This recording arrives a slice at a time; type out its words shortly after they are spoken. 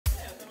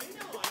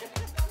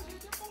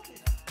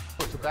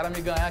Se o cara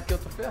me ganhar aqui, eu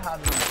tô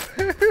ferrado,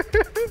 mano.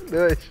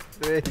 2,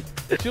 3.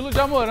 Estilo de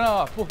Amorã,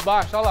 ó, por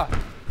baixo, ó lá.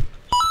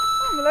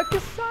 Ah, moleque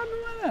sabe,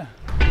 mano.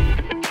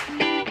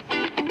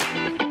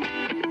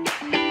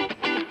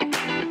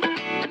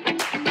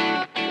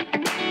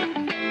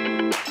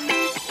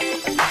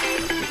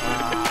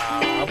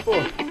 Ah, pô.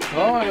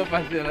 Toma, meu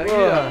parceiro, aqui, Pô,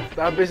 ó.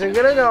 tava pensando que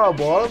era ganhar uma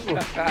bola, pô.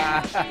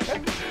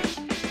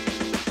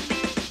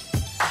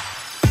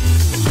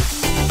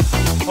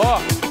 Ó.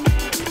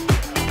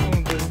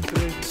 1, 2,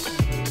 3.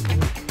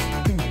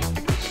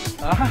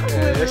 Ah,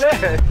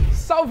 moleque.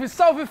 Salve,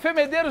 salve,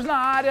 femedeiros na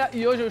área.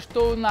 E hoje eu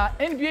estou na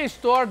NBA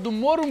Store do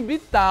Morumbi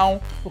Town,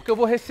 porque eu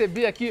vou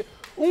receber aqui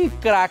um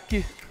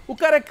craque. O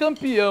cara é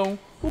campeão,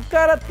 o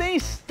cara tem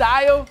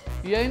style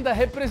e ainda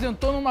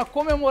representou numa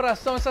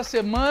comemoração essa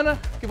semana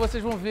que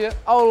vocês vão ver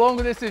ao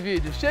longo desse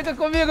vídeo. Chega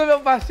comigo, meu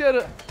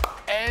parceiro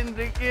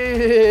Endrick.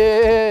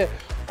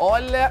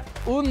 Olha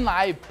o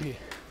naipe.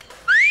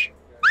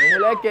 O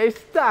moleque é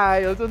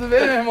style. Tudo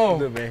bem, meu irmão?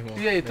 Tudo bem, irmão.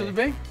 E aí, tudo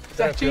bem?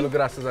 Certinho?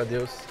 Graças a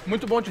Deus.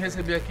 Muito bom te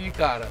receber aqui,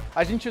 cara.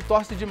 A gente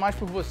torce demais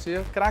por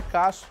você,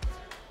 cracaço.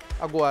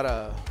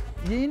 Agora,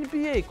 e a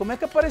NBA? Como é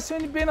que apareceu a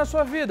NBA na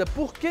sua vida?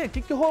 Por quê? O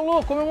que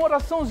rolou?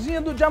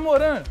 Comemoraçãozinha do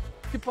Jamoran.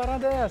 Que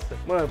parada é essa?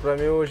 Mano, pra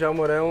mim o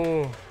Jamoran é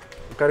um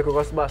cara que eu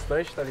gosto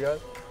bastante, tá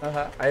ligado?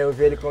 Aí eu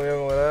vi ele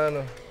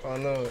comemorando,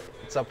 falando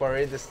 "It's a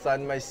parade inside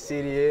my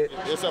city".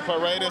 It's a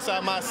parade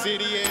inside my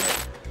city.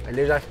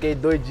 Ali eu já fiquei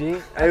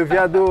doidinho. Aí eu vi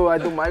a do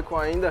Michael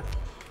ainda.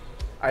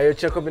 Aí eu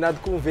tinha combinado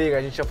com o Veiga,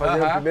 a gente ia fazer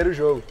no primeiro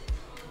jogo.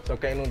 Só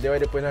que aí não deu, aí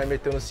depois nós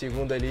meteu no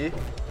segundo ali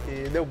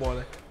e deu bom,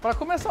 né? Pra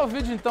começar o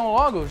vídeo então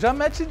logo, já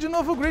mete de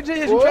novo o grid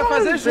aí, a gente vai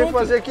fazer junto. Não tem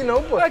fazer aqui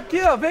não, pô.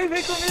 Aqui, ó, vem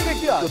comigo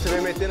aqui, ó. Você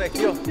vai metendo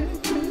aqui, ó.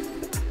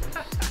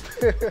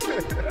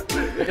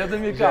 Já do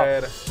Mical. Já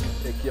era.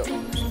 Aqui, ó.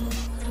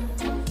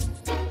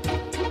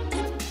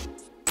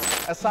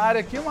 Essa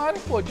área aqui é uma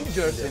área, pô, de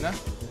jersey, né?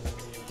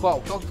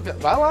 Qual que tu quer?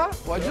 Vai lá,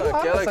 pode ir lá.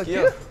 Aquela essa aqui,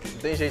 ó. Não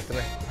tem jeito,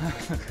 né?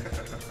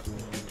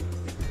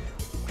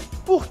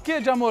 Por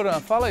que Jamoran?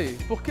 Fala aí.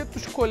 Por que tu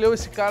escolheu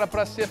esse cara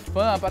pra ser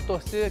fã, pra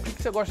torcer? O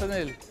que você gosta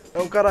dele? É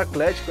um cara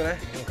atlético, né?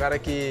 Um cara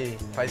que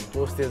faz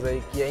posters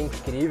aí que é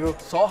incrível.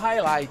 Só o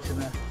highlight,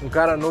 né? Um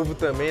cara novo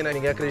também, né?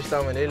 Ninguém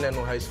acreditava nele, né?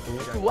 No high school.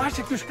 Tu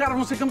acha que os caras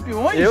vão ser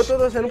campeões? Eu tô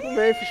torcendo pro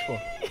Memphis, pô.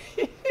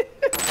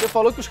 Você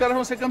falou que os caras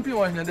vão ser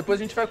campeões, né? Depois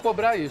a gente vai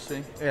cobrar isso,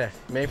 hein? É,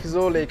 Memphis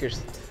ou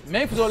Lakers.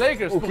 Memphis ou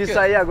Lakers? O que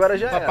sair agora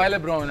já Papai é.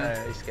 LeBron,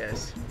 né? É,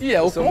 esquece. E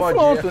é o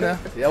confronto, né?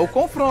 É o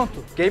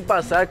confronto. Quem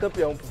passar é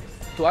campeão, pô.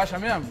 Tu acha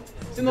mesmo?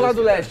 E no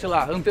lado leste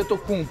lá,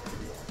 Antetokounmpo,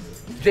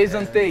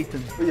 Jason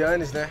Tatum. O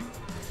Giannis, né?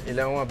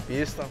 Ele é uma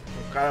besta,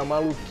 um cara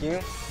maluquinho.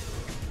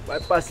 Vai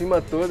pra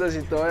cima todas,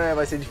 então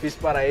vai ser difícil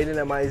para ele,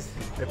 né? Mas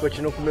eu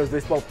continuo com meus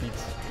dois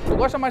palpites. Tu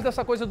gosta mais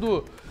dessa coisa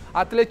do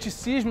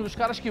atleticismo, dos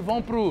caras que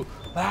vão pro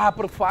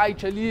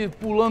fight ali,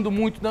 pulando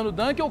muito, dando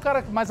dunk, ou o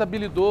cara mais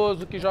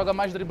habilidoso, que joga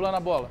mais driblando a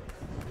bola?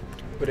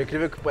 Por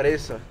incrível que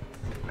pareça,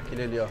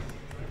 aquele ali, ó.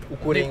 O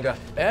Coringa.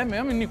 É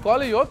mesmo?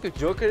 Nikola Jokic?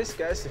 Joker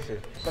esquece,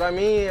 filho. Pra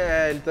mim,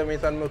 ele também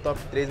tá no meu top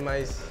 3,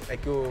 mas é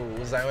que o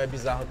Zion é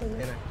bizarro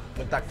também, né?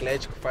 Muito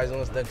atlético, faz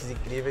uns dunks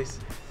incríveis.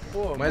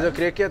 Pô, mas eu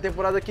creio que a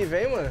temporada que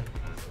vem, mano,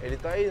 ele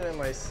tá aí, né?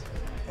 Mas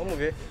vamos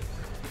ver.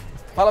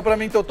 Fala pra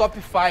mim teu top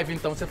 5,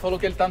 então. Você falou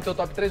que ele tá no teu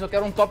top 3, eu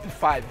quero um top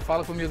 5.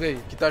 Fala comigo aí.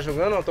 Que tá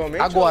jogando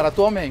atualmente? Agora,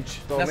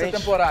 atualmente. Nessa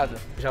temporada.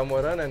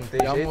 Jamoran, né? Não tem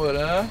jeito.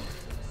 Jamoran.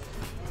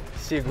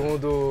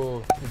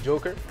 Segundo, o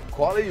Joker.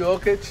 Nikola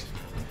Jokic.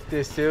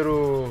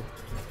 Terceiro,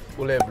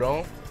 o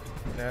LeBron,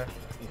 né?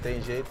 Não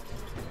tem jeito.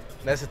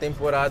 Nessa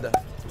temporada,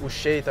 o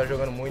Shea tá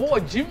jogando muito. Pô,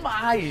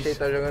 demais! O Shea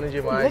tá jogando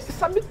demais. Você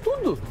sabe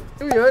tudo.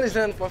 E o Giannis,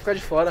 né? Não pode ficar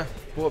de fora.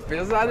 Pô,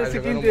 pesado esse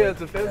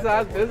quinteto.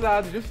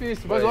 Pesado,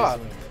 difícil. Mas, ó,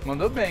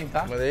 mandou bem,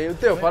 tá? Mandei o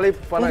teu, fala aí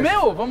pra nós. O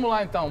meu? Vamos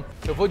lá, então.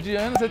 Eu vou de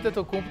Giannis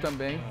Antetokounmpo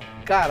também.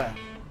 Cara,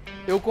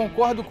 eu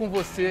concordo com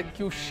você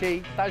que o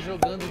Shea tá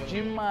jogando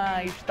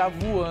demais, tá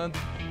voando.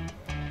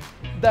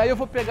 Daí eu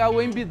vou pegar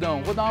o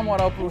Embidão, vou dar uma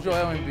moral pro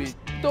Joel Embiid.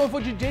 Então eu vou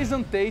de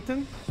Jason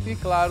Tatum e,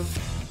 claro,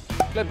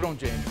 LeBron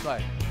James,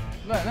 vai.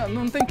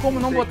 Não tem como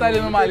não botar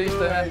ele numa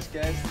lista, né?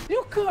 Esquece. E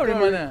o Curry,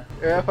 mané?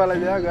 Eu ia falar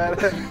dele agora.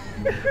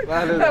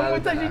 É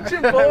muita gente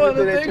boa,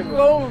 não tem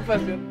como,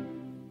 parceiro.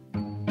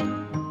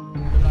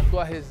 Na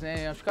tua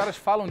resenha, os caras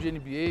falam de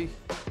NBA,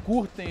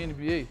 curtem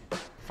NBA?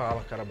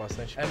 Fala, cara,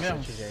 bastante, é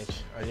bastante mesmo?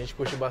 Gente. A gente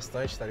curte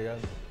bastante, tá ligado?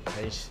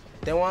 A gente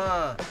tem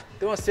uma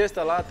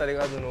cesta lá, tá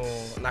ligado?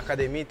 Na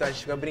academia, então a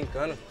gente fica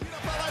brincando. Vira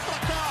pra lá e pra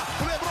cá,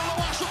 o LeBron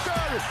não acha o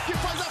Curry, que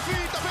faz a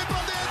finta, vem pra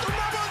dentro,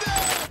 vai pra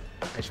dentro.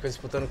 A gente fica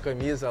disputando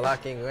camisa lá,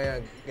 quem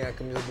ganha a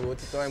camisa do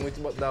outro, então é muito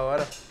da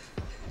hora.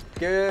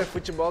 Porque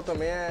futebol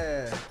também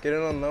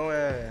querendo ou não,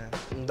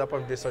 não dá pra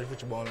viver só de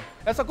futebol, né?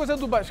 Essa coisa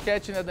do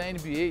basquete, né, da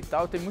NBA e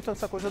tal, tem muito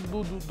essa coisa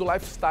do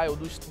lifestyle,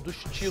 do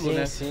estilo, sim,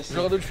 né? Sim.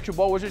 Jogador de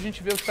futebol, hoje a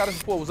gente vê os caras,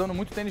 pô, usando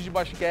muito tênis de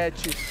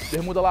basquete,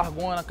 bermuda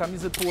largona,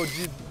 camisa, pô,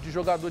 de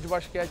jogador de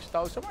basquete e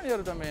tal. Isso é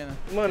maneiro também, né?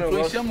 Mano,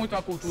 influencia muito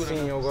na cultura,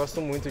 sim, né? eu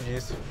gosto muito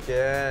disso, porque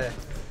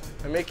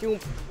É meio que um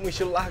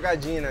estilo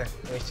largadinho, né?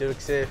 Um estilo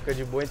que você fica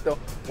de boa. Então,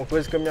 uma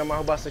coisa que eu me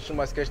amarro bastante no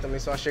basquete também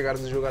são as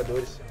chegadas dos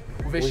jogadores.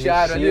 O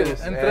vestiário ali,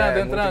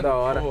 entrando. Muito da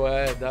hora. Pô, da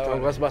hora. Então eu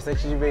gosto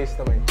bastante de ver isso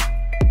também.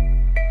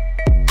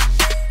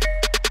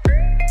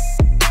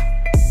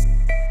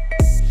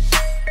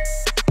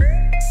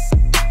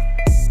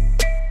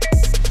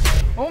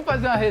 Vamos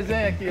fazer uma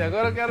resenha aqui,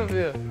 agora eu quero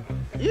ver.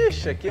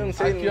 Ixi, aqui eu não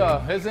sei. Aqui, ó,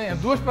 resenha.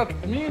 2 pra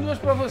mim e 2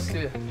 pra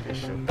você.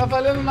 Fechou. Tá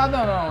valendo nada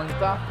não,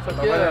 tá? Isso aqui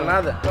Tá valendo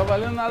nada? Tá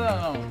valendo nada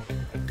não.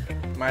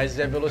 Mas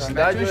é Já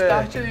velocidade mete o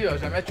start aí, ó.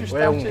 Já mete o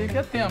start aí que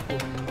é tempo.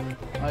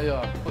 Aí,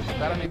 ó. Pô, se o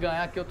cara me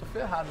ganhar aqui, eu tô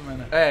ferrado,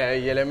 mano. É,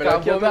 e ele é melhor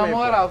que eu Acabou também.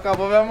 minha moral,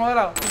 acabou minha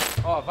moral.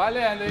 Ó,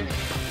 valendo, hein?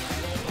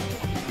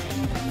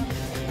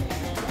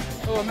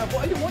 Ô, minha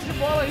bola, olha um monte de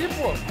bola aí,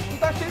 pô. Não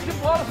tá cheio de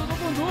bola, só tô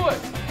com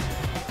 2.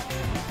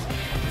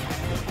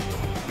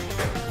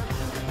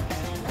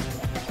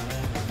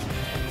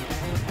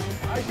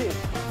 Ai, gente.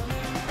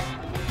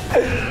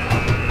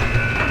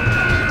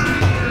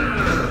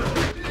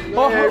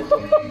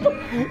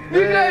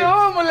 Me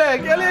ganhou,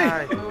 moleque, olha aí.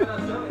 Ai.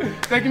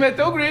 Tem que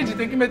meter o grid,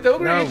 tem que meter o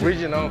grid. Não,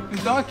 grid não.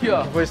 Então aqui,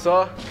 ó. Foi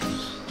só.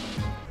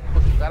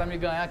 Pô, se o cara me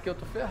ganhar aqui, eu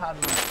tô ferrado,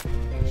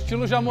 mano.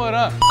 Estilo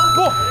Jamoran.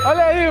 Pô,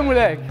 olha aí,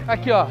 moleque.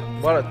 Aqui, ó.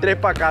 Bora, 3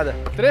 pra cada.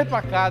 3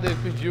 pra cada ele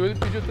pediu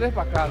 3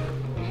 pra cada.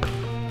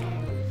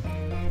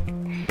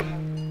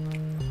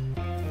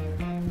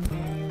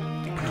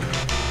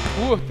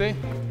 Curta, hein?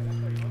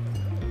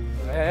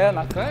 É,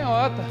 na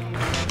canhota.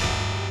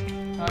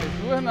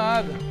 As 2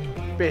 nada.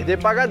 Perder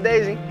paga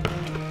 10, hein?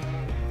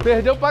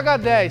 Perdeu, paga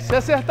 10. Se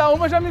acertar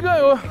uma, já me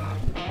ganhou.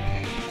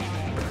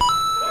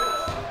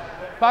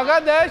 Paga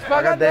 10,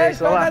 paga 10,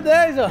 paga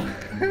 10, ó.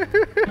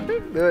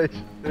 2,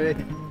 3,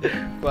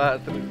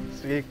 4,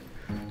 5,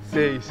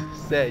 6,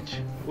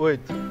 7,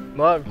 8,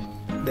 9,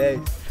 10.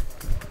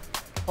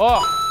 Ó.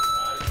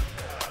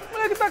 O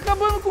moleque tá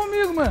acabando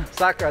comigo, mano.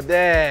 Saca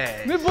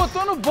 10. Me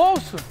botou no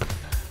bolso.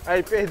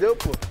 Aí perdeu,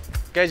 pô.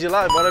 Quer de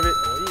lá? Bora ver.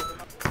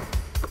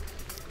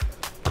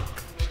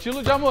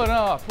 Estilo de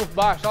Amorã, ó, por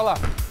baixo, ó lá.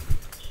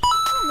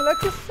 O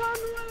moleque sabe,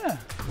 mano.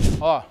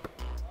 Ó.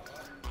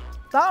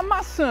 Tá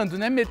amassando,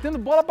 né? Metendo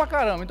bola pra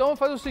caramba. Então eu vou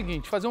fazer o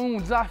seguinte, fazer um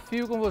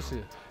desafio com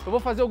você. Eu vou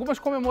fazer algumas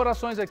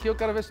comemorações aqui, eu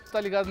quero ver se tu tá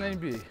ligado na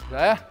NBA, já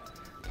é?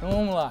 Então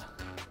vamos lá.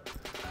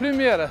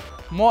 Primeira,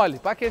 mole,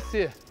 pra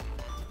aquecer.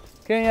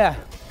 Quem é?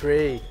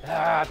 Trey.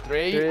 Ah,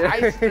 Trey.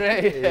 Ice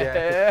Trey.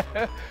 É.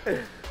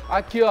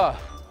 Aqui, ó.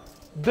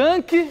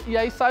 Dunk e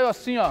aí saiu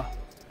assim, ó.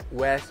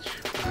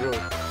 Westbrook.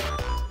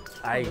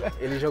 Aí,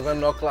 ele jogando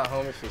no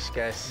Oklahoma, filho,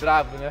 esquece.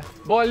 Brabo, né?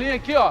 Bolinha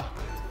aqui, ó.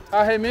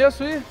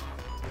 Arremesso e...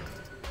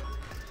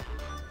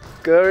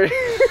 Curry.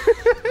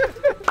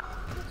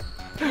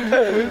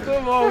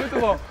 Muito bom, muito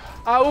bom.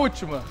 A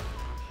última.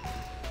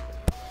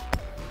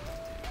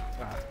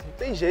 Não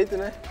tem jeito,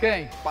 né?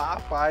 Quem?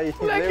 Papai.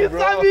 O moleque lembrou.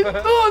 sabe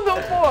tudo,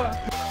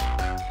 pô!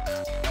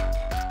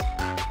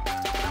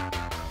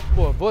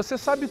 Pô, você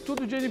sabe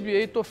tudo de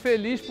NBA, tô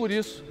feliz por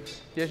isso.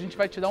 E a gente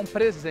vai te dar um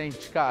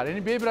presente, cara.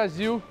 NBA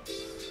Brasil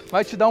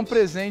vai te dar um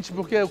presente,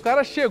 porque o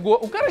cara chegou,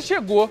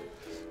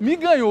 me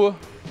ganhou.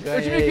 Ganhei.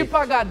 Eu tive que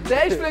pagar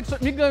 10 flexões,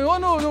 me ganhou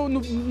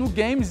no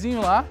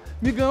gamezinho lá,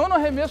 me ganhou no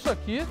arremesso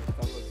aqui,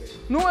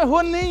 não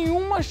errou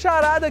nenhuma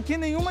charada aqui,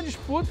 nenhuma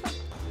disputa.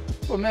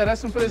 Pô,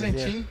 merece um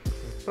presentinho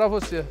pra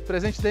você,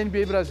 presente da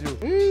NBA Brasil.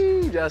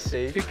 Já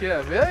sei. O que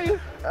é? Vê aí.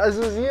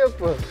 Azulzinha,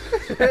 pô.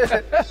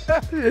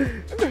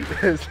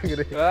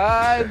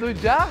 Ah, é do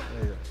Já?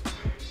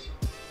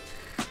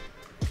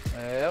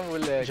 É,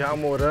 moleque. Já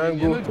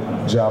morango.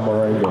 Já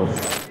morango.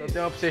 Eu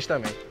tenho uma pra vocês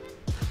também.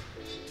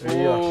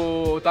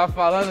 Ô, tá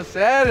falando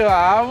sério?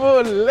 Ah,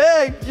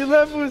 moleque, não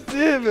é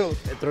possível.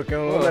 Eu troquei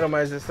um número,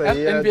 mas isso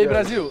aí É é... NBA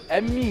Brasil,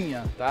 é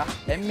minha, tá?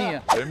 É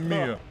minha.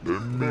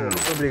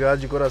 Muito obrigado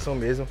de coração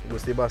mesmo,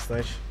 gostei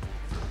bastante.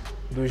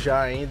 Do Já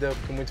ainda,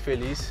 fico muito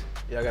feliz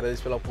e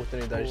agradeço pela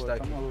oportunidade de estar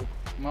Tá aqui. maluco.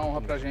 Uma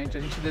honra pra gente,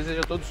 a gente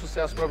deseja todo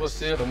sucesso pra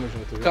você. Tamo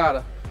junto, viu?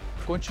 Cara,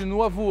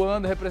 continua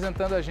voando,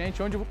 representando a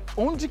gente,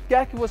 onde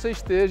quer que você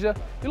esteja.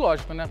 E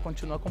lógico, né?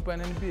 Continua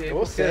acompanhando a NBA. Eu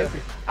porque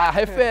sempre. A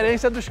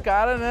referência dos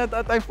caras, né?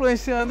 Tá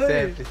influenciando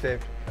aí. Sempre,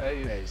 sempre. É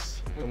isso. É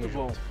isso. Muito Tamo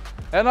bom. junto.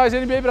 É nóis,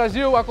 NBA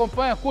Brasil.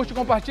 Acompanha, curte,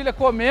 compartilha,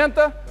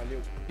 comenta. Valeu.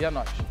 E é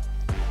nóis.